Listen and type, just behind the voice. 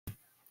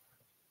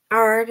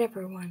Alright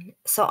everyone,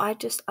 so I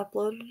just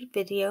uploaded a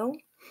video,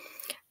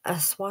 a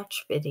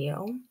swatch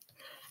video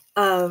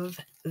of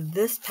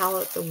this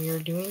palette that we are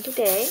doing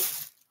today.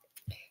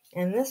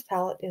 And this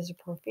palette is a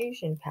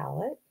Profusion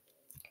palette.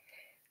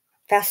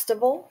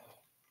 Festival,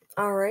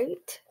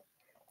 alright,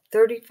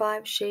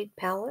 35 shade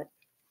palette.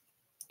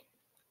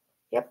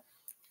 Yep,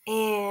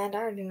 and I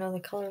already know the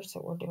colors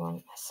that we're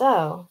doing.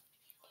 So,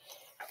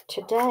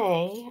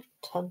 today,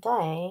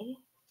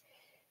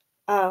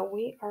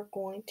 we are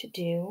going to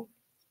do,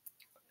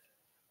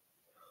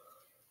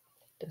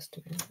 just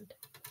a minute.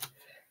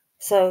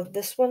 So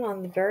this one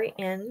on the very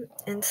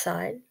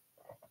inside,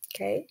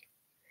 okay?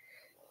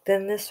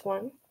 Then this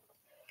one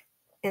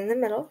in the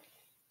middle,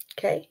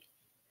 okay?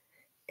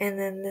 And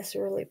then this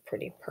really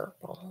pretty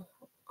purple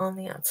on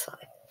the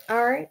outside.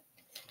 Alright,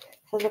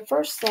 so the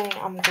first thing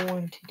I'm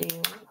going to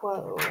do,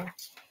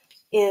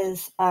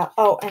 is, and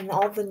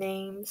all the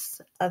names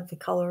of the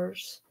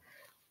colors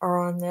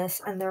are on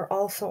this, and they're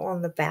also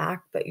on the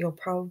back, but you'll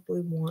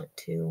probably want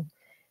to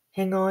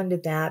hang on to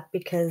that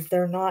because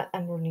they're not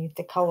underneath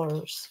the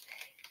colors.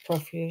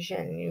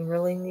 Profusion, you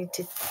really need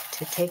to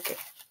take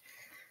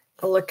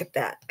a look at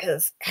that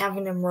because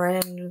having them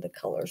right under the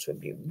colors would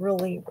be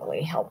really,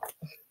 really helpful.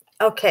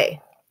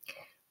 Okay,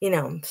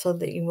 so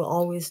that you will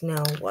always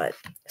know what.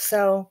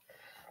 So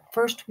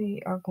first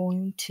we are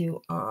going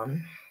to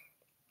and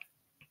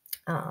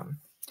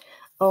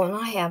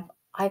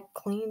I've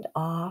cleaned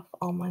off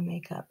all my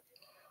makeup,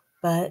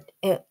 but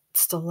it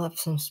still left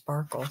some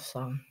sparkle.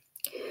 So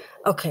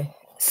okay,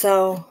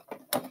 so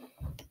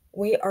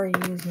we are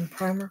using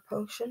Primer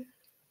Potion.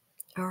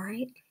 All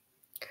right.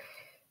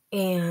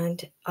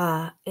 And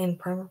in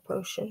Primer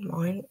Potion,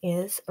 mine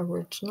is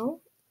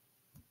original.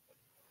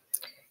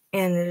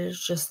 And it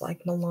is just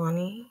like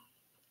Milani.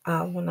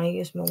 When I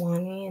use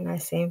Milani and I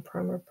say in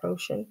Primer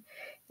Potion,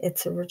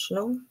 it's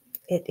original.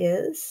 It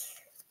is.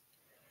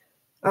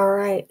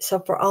 Alright, so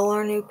for all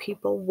our new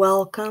people,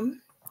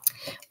 welcome.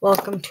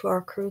 Welcome to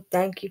our crew.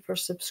 Thank you for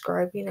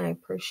subscribing. I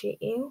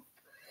appreciate you.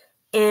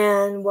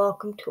 And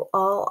welcome to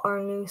all our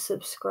new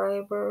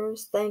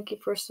subscribers. Thank you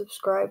for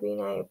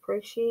subscribing. I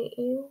appreciate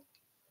you.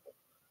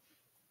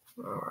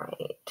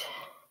 Alright.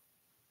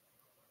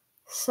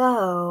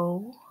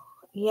 So,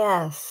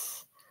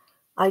 yes,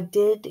 I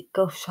did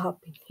go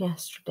shopping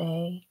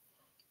yesterday,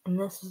 and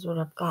this is what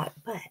I've got,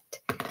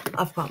 but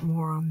I've got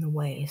more on the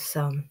way,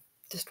 so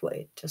just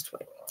wait.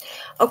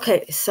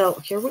 Okay, so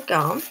here we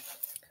go.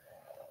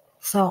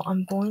 So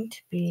I'm going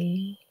to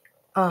be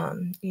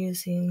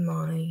using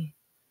my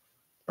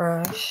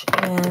brush,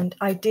 and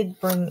I did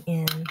bring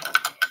in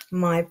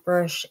my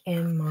brush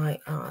and my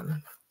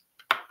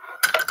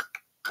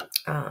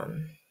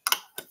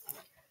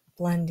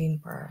blending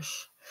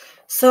brush.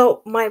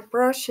 So my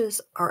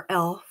brushes are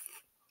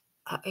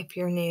e.l.f. If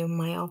you're new,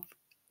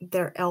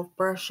 they're e.l.f.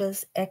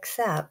 brushes,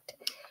 except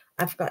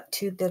I've got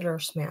two that are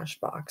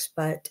Smashbox,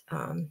 but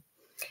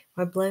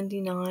my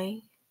blending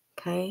eye,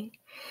 okay,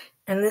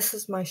 and this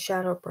is my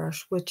shadow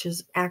brush, which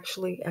is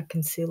actually a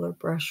concealer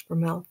brush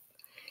from e.l.f.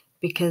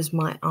 because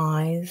my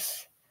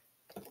eyes,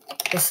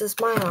 this is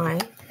my eye.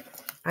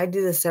 I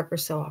do this every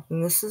so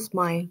often. This is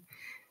my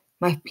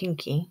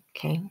pinky,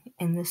 okay,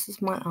 and this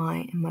is my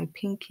eye, and my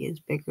pinky is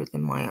bigger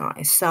than my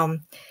eye. So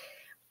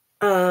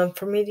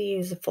for me to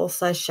use a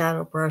full-size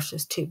shadow brush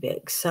is too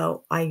big,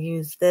 so I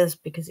use this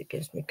because it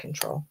gives me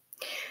control.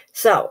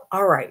 So,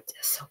 all right,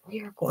 so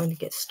we are going to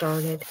get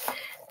started.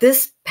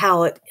 This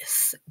palette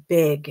is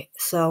big,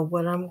 so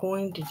what I'm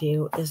going to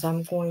do is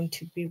I'm going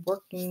to be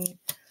working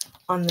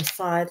on the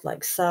side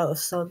like so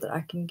that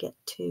I can get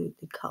to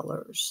the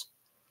colors.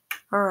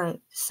 All right,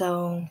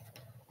 so,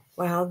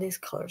 wow, these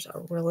colors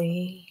are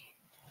really,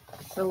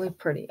 really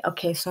pretty.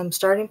 Okay, so I'm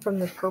starting from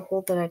the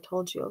purple that I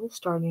told you I was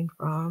starting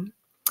from.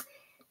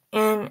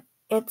 And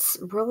it's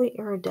really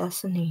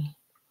iridescent-y.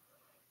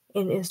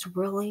 It is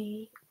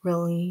really,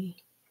 really,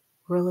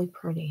 really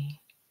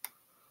pretty.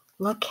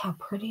 Look how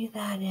pretty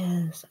that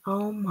is.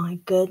 Oh my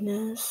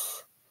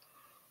goodness.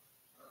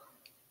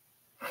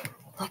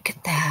 Look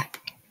at that.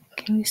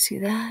 Can you see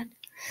that?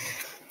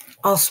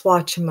 I'll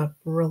swatch them up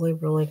really,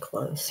 really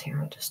close here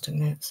in just a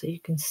minute so you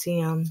can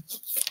see them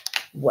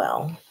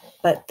well.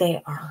 But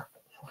they are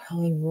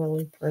really,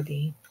 really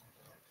pretty.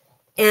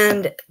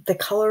 And the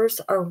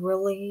colors are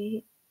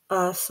really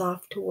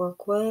soft to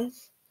work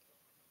with.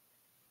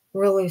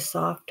 Really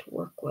soft to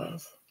work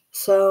with.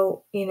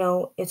 So,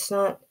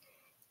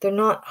 they're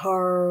not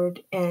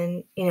hard.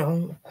 And,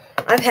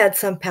 I've had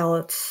some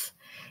palettes,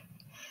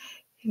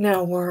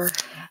 where,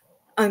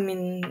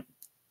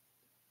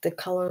 the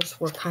colors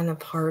were kind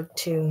of hard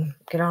to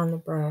get on the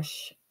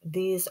brush.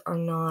 These are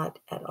not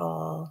at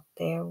all.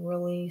 They are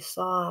really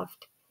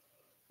soft,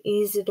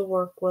 easy to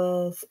work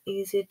with,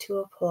 easy to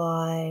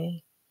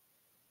apply,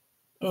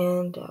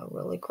 and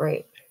really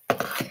great.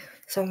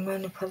 So I'm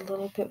going to put a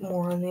little bit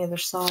more on the other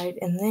side,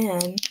 and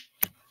then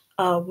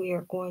we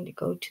are going to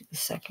go to the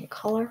second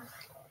color.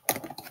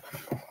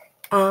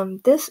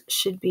 This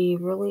should be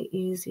really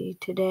easy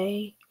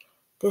today.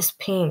 This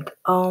pink,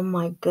 oh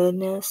my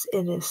goodness,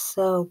 it is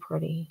so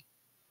pretty.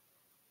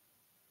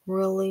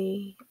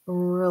 Really,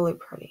 really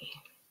pretty.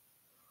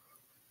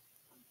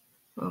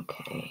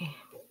 Okay.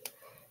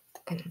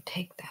 I'm going to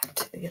take that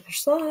to the other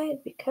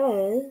side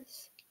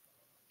because...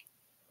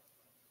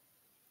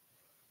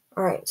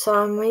 Alright, so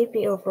I might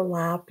be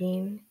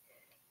overlapping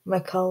my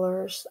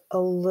colors a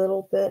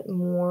little bit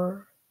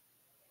more.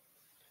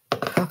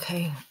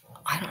 Okay,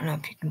 I don't know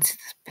if you can see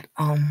this, but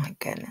oh my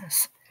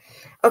goodness.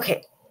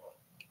 Okay,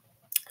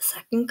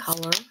 second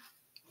color,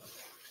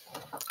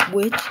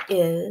 which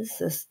is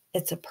this.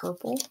 It's a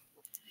purple.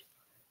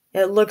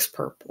 It looks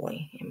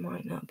purpley. It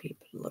might not be,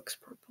 but it looks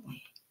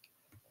purpley.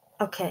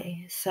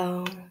 Okay,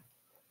 so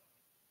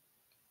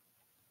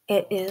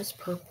it is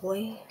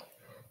purpley.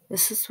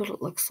 This is what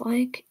it looks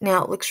like.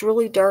 Now, it looks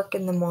really dark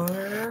in the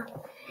monitor.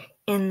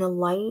 In the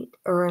light,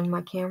 or in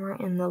my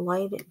camera, in the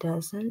light, it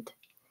doesn't.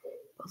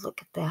 But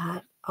look at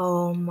that.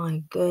 Oh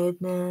my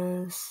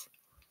goodness.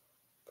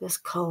 This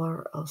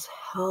color is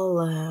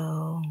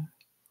hello.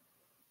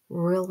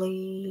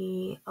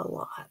 Really a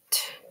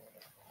lot.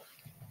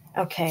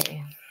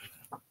 Okay.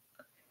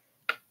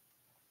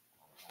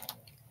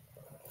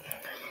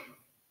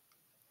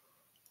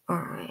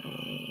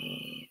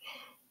 Alright.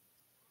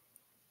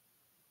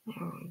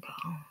 There we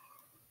go.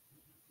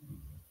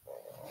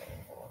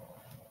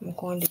 I'm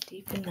going to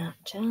deepen that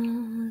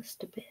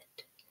just a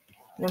bit.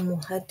 And then we'll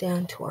head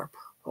down to our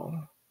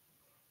purple.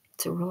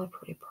 It's a really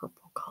pretty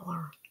purple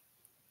color.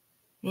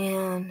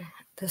 And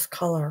this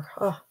color,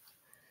 oh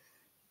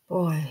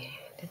boy,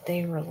 did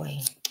they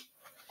really,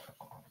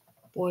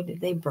 boy,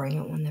 did they bring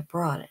it when they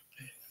brought it.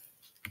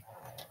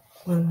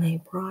 When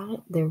they brought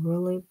it, they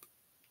really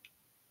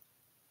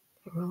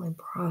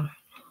brought it.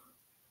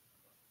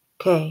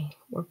 Okay,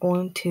 we're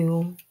going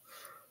to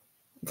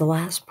the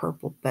last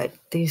purple, but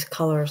these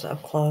colors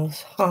up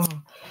close, huh?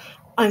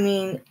 I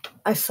mean,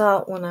 I saw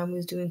it when I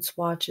was doing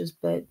swatches,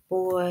 but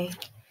boy,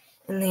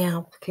 in the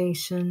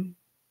application,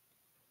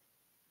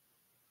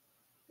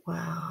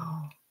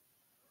 wow.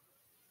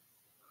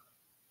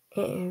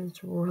 It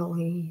is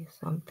really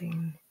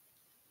something.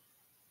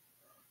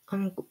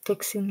 I'm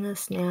fixing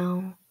this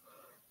now,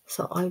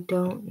 so I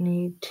don't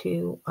need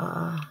to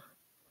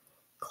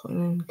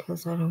clean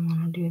because I don't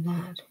want to do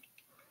that.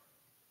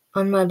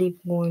 I'm not even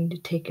going to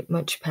take it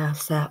much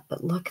past that,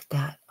 but look at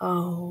that.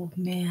 Oh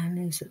man,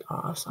 is it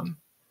awesome.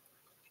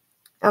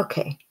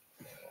 Okay.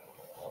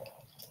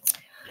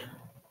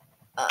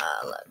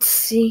 Let's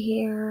see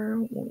here.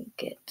 We'll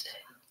get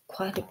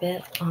quite a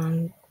bit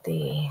on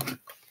the,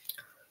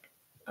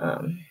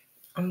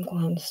 I'm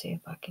going to see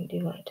if I can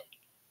do it.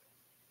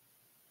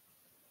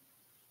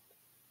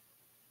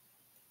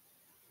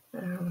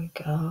 There we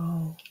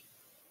go.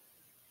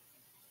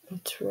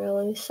 It's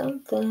really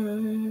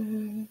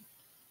something.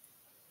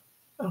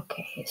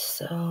 Okay,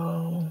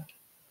 so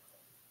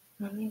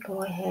let me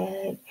go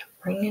ahead and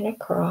bring it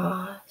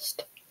across.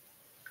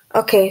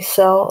 Okay,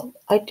 so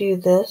I do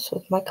this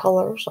with my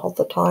colors all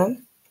the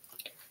time.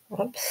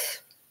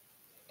 Oops.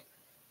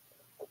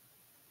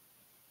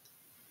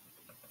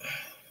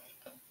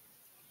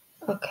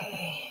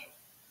 Okay.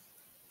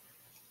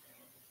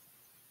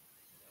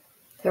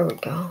 There we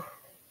go.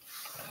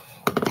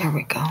 There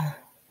we go.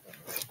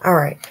 All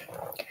right.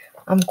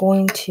 I'm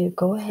going to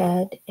go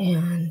ahead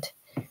and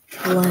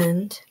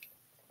blend.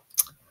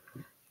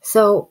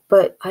 So,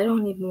 but I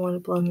don't even want to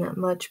blend that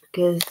much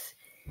because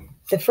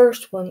the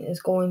first one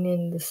is going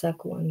in the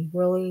second one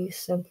really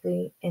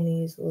simply and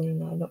easily,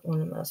 and I don't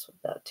want to mess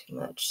with that too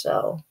much.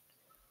 So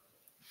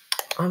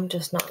I'm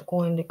just not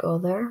going to go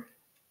there.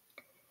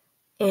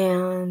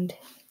 And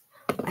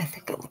I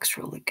think it looks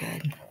really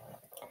good.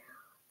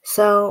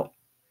 So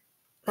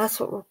that's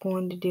what we're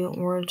going to do,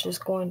 and we're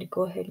just going to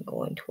go ahead and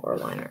go into our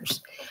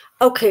liners.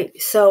 Okay,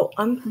 so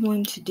I'm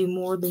going to do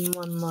more than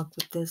one look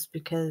with this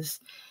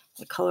because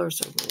the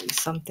colors are really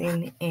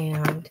something,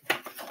 and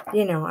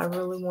you know, I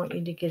really want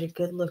you to get a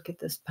good look at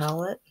this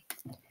palette.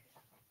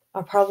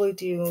 I'll probably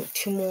do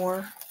 2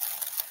 more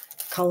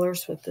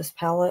colors with this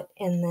palette,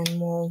 and then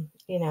we'll,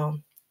 you know,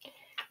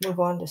 move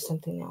on to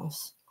something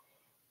else.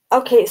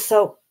 Okay,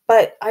 so,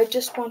 but I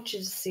just want you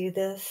to see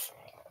this.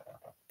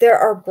 There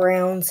are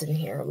browns in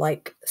here,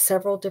 like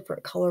several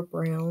different color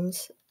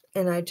browns,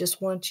 and I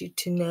just want you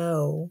to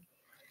know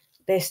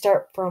they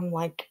start from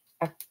like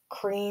a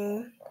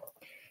cream,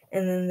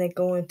 and then they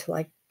go into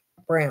like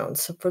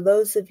browns. So for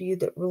those of you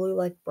that really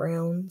like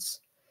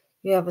browns,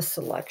 you have a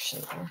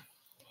selection there.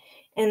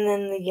 And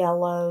then the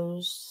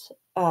yellows,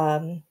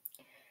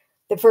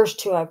 the first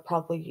 2 I'd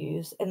probably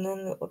use, and then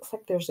it looks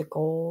like there's a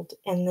gold,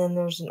 and then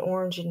there's an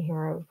orange in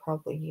here I would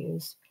probably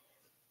use.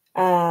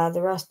 The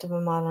rest of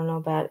them I don't know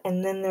about.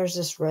 And then there's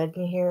this red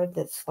in here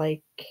that's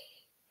like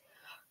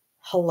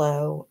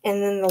hello.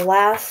 And then the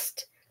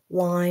last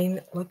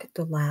line, look at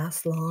the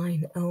last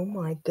line. Oh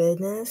my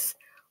goodness.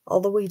 All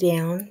the way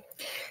down.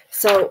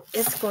 So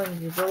it's going to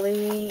be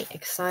really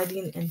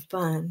exciting and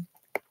fun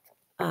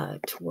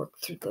to work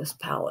through this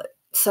palette.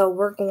 So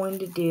we're going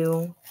to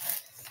do,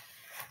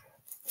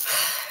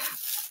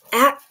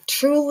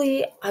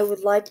 truly, I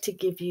would like to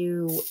give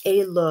you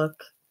a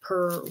look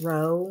per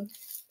row.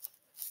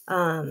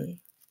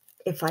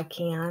 if I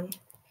can.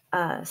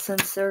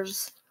 Since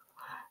there's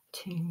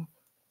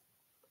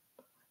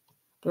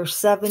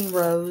 7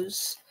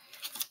 rows.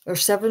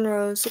 There's 7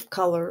 rows of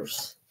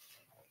colors.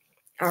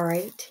 All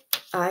right.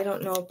 I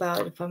don't know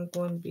about if I'm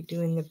going to be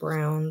doing the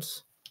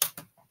browns,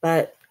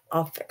 but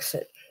I'll fix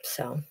it.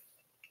 So,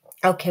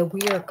 okay,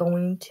 we are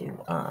going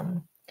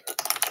to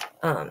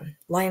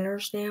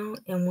liners now,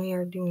 and we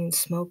are doing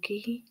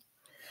smoky.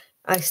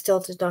 I still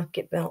did not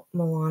get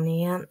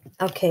Milani yet.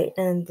 Okay,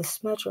 and the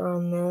smudger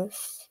on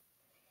this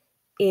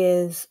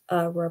is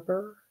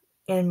rubber,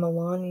 and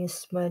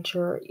Milani's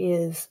smudger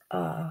is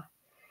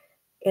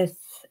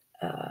it's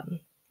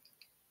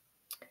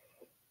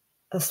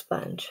a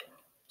sponge.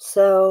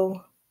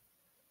 So,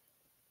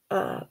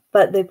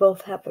 but they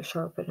both have a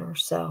sharpener,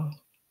 so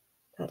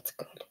that's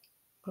good.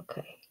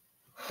 Okay.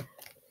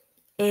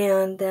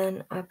 And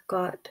then I've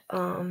got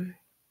a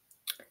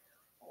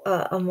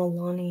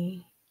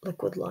Milani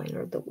liquid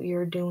liner that we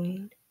are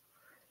doing.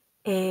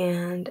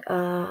 And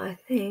I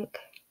think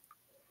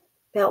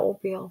that will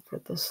be all for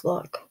this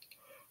look.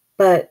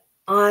 But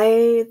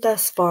I,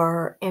 thus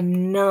far,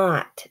 am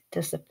not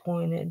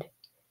disappointed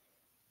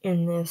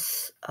in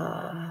this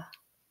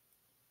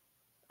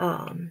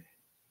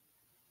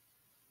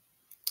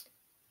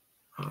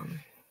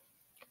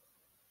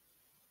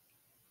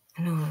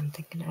I know what I'm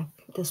thinking of,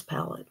 this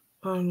palette.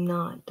 I'm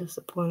not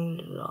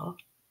disappointed at all.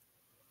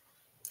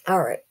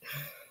 Alright.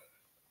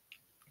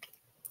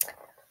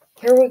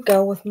 Here we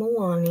go with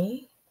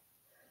Milani.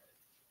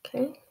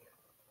 Okay.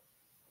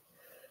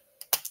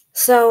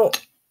 So,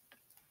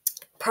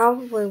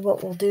 probably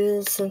what we'll do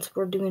is, since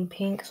we're doing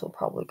pinks, we'll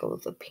probably go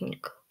with a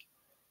pink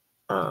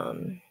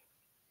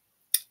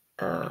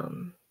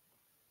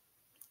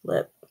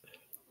lip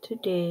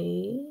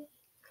today.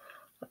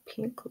 A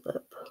pink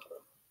lip.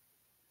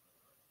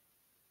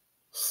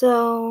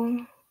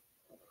 So,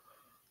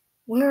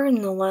 we're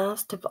in the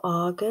last of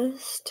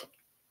August.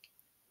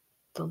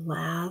 The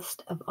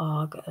last of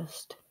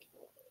August.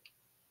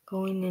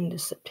 Going into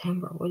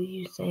September. What do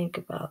you think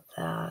about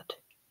that?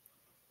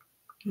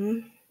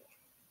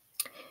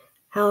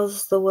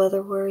 How's the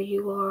weather where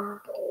you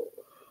are?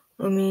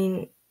 I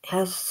mean,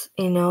 is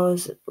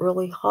it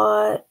really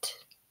hot?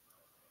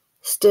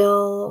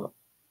 Still,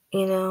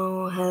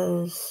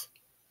 is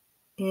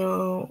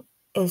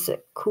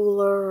it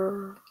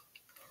cooler?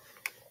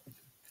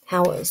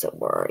 How is it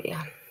where you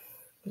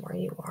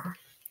are?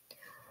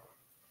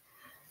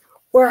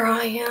 Where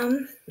I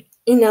am,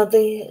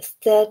 they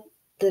said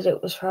that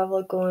it was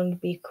probably going to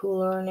be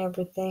cooler and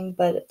everything,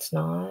 but it's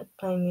not.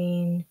 I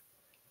mean,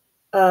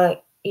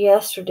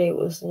 yesterday it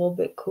was a little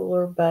bit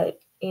cooler,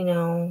 but,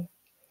 it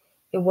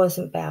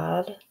wasn't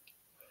bad.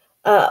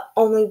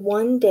 Only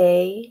one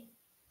day,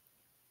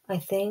 I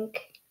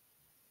think,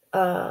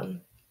 it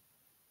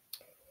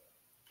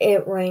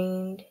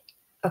rained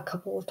a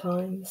couple of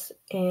times,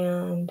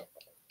 and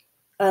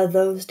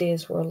those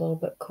days were a little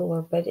bit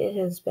cooler, but it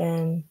has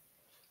been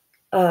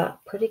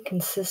pretty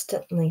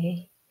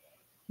consistently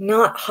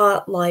not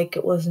hot like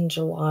it was in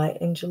July.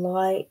 In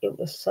July, it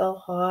was so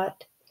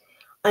hot.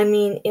 I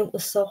mean, it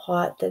was so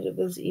hot that it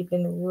was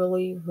even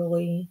really,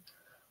 really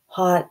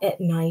hot at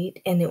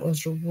night, and it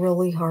was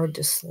really hard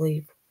to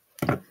sleep.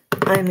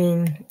 I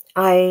mean,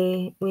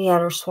 we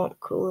had our swamp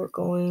cooler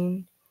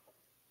going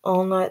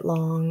all night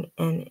long,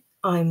 and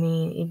I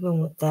mean, even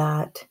with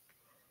that,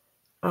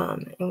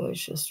 it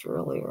was just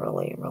really,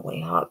 really,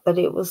 really hot. But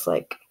it was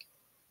like,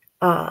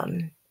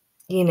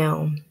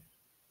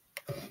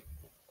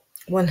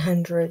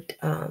 100,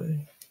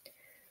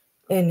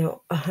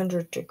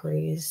 100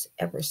 degrees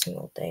every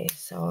single day.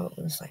 So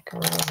it was like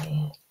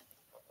really,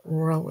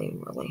 really,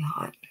 really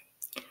hot.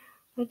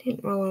 I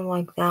didn't really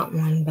like that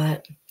one,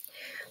 but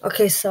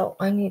okay, so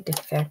I need to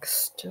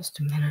fix just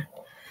a minute.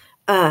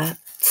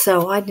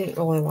 So I didn't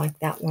really like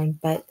that one,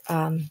 but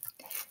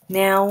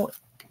now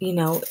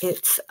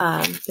it's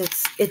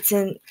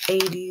in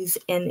 80s,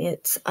 and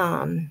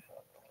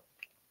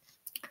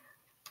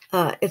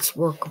it's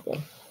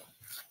workable.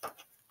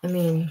 I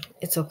mean,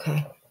 it's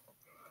okay.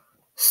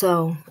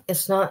 So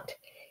it's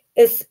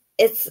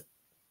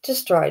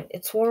just right.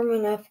 It's warm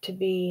enough to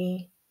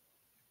be,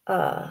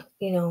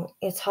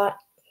 it's hot,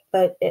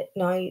 but at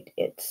night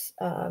it's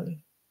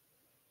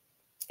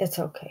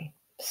okay.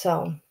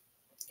 So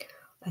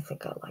I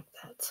think I like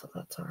that. So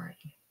that's all right.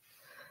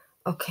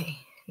 Okay,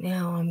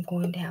 now I'm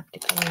going to have to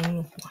go in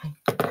with my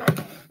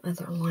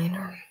other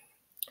liner.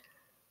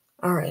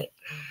 All right.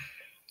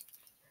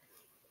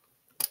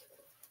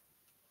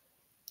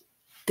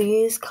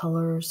 These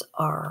colors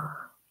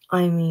are,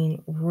 I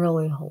mean,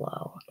 really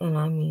hello. And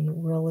I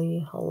mean,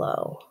 really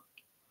hello.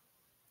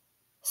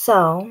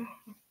 So,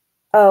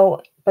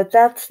 but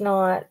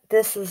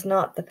this is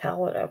not the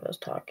palette I was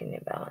talking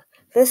about.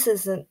 This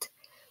isn't,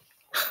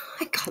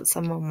 I got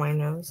some on my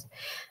nose.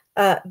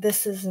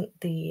 This isn't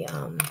the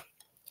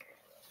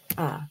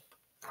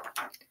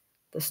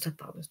stuff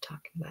I was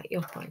talking about.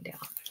 You'll find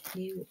out.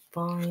 You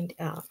find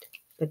out.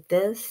 But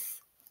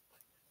this,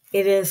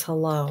 it is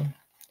hello.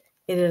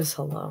 It is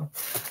hello.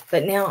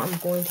 But now I'm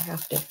going to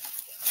have to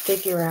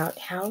figure out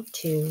how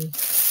to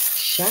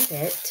shut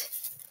it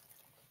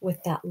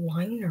with that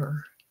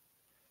liner.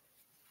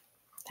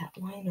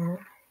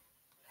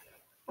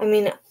 I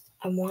mean,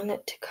 I want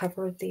it to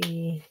cover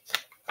the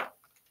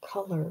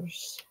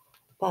colors,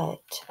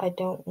 but I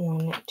don't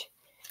want it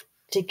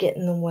to get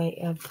in the way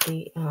of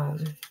the,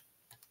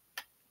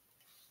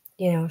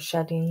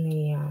 shutting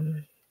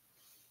the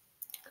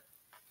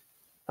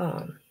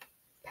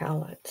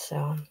palette.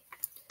 So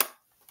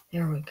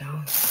there we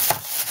go.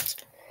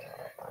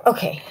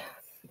 Okay,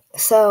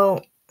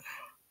 so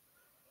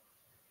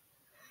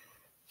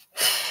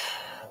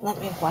let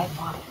me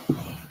wipe off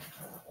my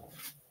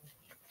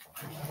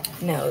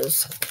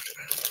nose.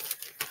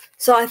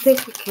 So I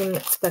think we can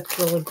expect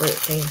really great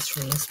things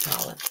from this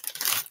palette.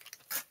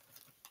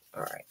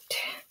 All right.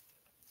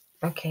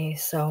 Okay,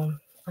 so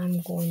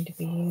I'm going to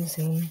be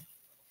using...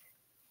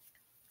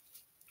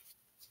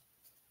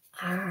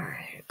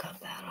 Alright, got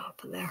that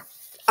off of there.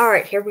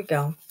 Alright, here we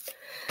go.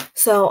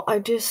 So I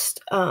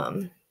just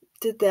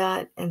did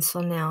that, and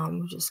so now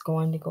I'm just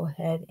going to go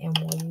ahead and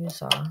we'll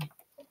use our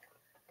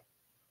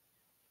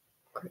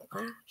Great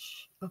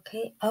Lash.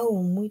 Okay. Oh,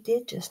 and we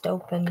did just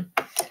open...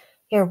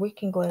 Here, we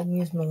can go ahead and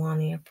use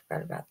Milani. I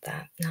forgot about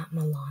that. Not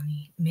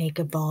Milani.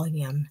 Mega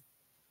Volume.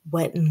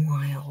 Wet n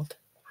Wild.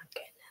 My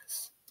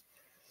goodness.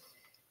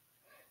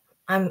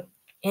 I'm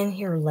in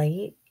here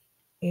late.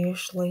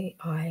 Usually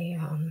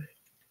I'm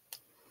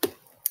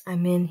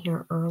in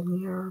here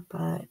earlier,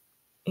 but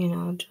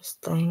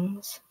just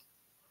things.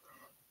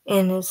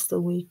 And it's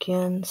the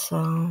weekend,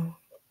 so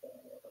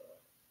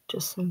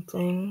just some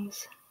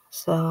things.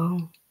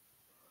 So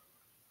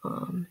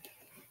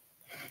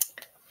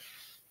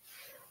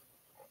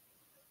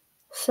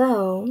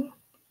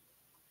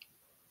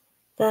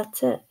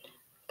that's it.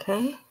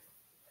 Okay.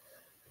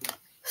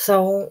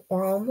 So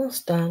we're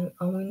almost done.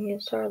 All we need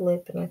is our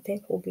lip, and I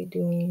think we'll be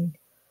doing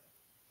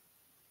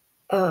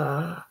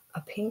a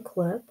pink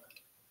lip.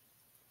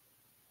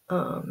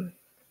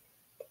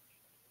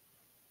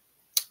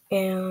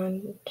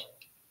 And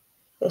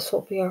this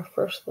will be our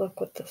first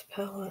look with this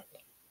palette.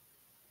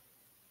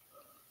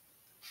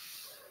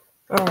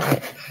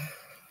 Alright.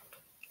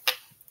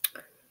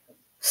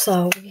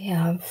 So we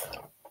have,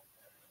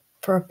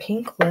 for a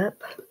pink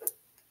lip,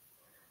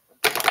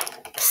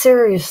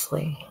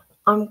 seriously,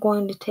 I'm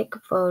going to take a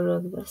photo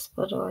of this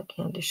photo I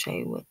can to show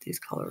you what these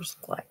colors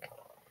look like.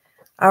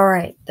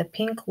 Alright, the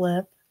pink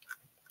lip.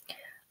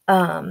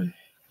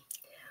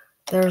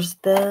 There's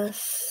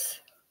this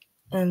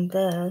and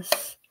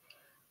this.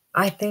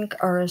 I think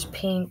ours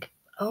pink.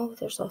 Oh,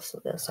 there's also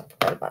this. I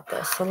forgot about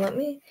this. So let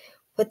me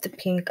put the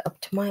pink up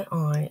to my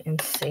eye and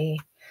see.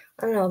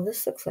 I don't know.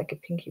 This looks like a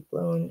pinky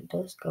blue, and it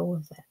does go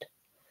with it.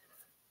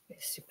 Let me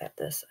see about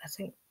this. I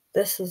think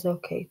this is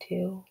okay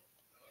too.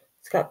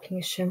 It's got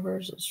pink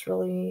shimmers. It's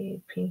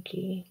really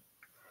pinky.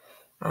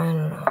 I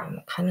don't know.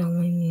 I'm kind of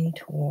leaning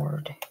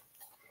toward.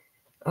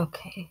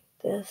 Okay,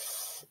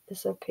 this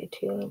is okay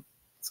too.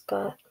 It's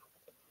got...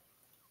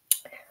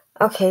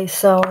 Okay,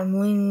 so I'm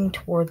leaning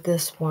toward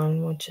this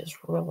one, which is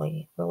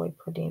really, really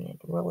pretty, and it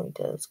really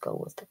does go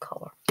with the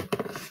color.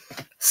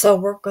 So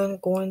we're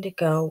going to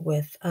go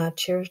with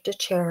Cheers to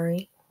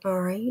Cherry. All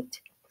right.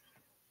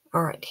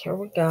 All right, here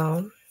we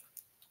go.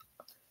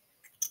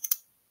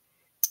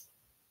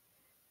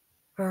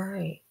 All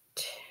right.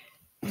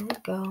 Here we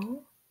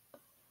go.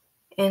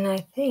 And I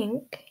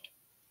think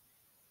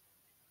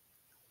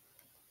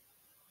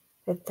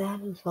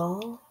that is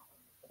all.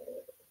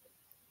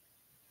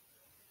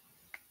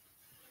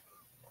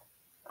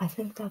 I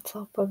think that's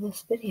all for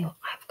this video.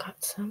 I've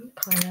got some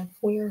kind of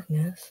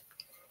weirdness.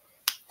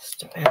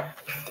 Just a minute.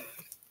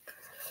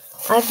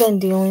 I've been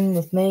dealing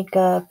with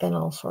makeup and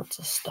all sorts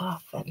of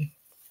stuff. And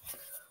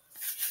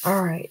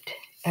all right,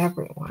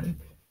 everyone.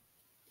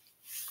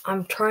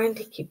 I'm trying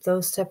to keep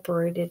those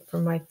separated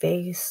from my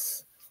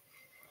face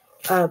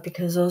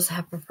because those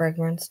have a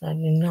fragrance, and I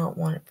do not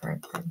want a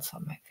fragrance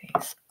on my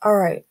face. All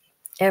right,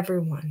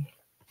 everyone.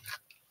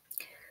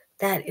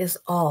 That is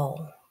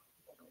all.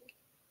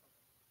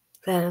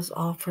 That is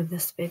all for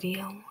this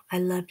video. I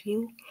love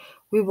you.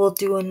 We will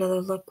do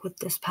another look with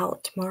this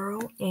palette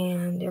tomorrow,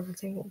 and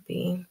everything will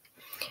be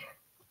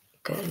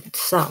good.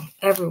 So,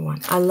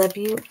 everyone, I love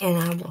you, and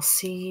I will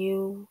see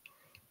you.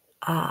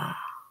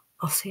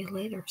 I'll see you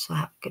later. So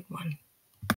have a good one.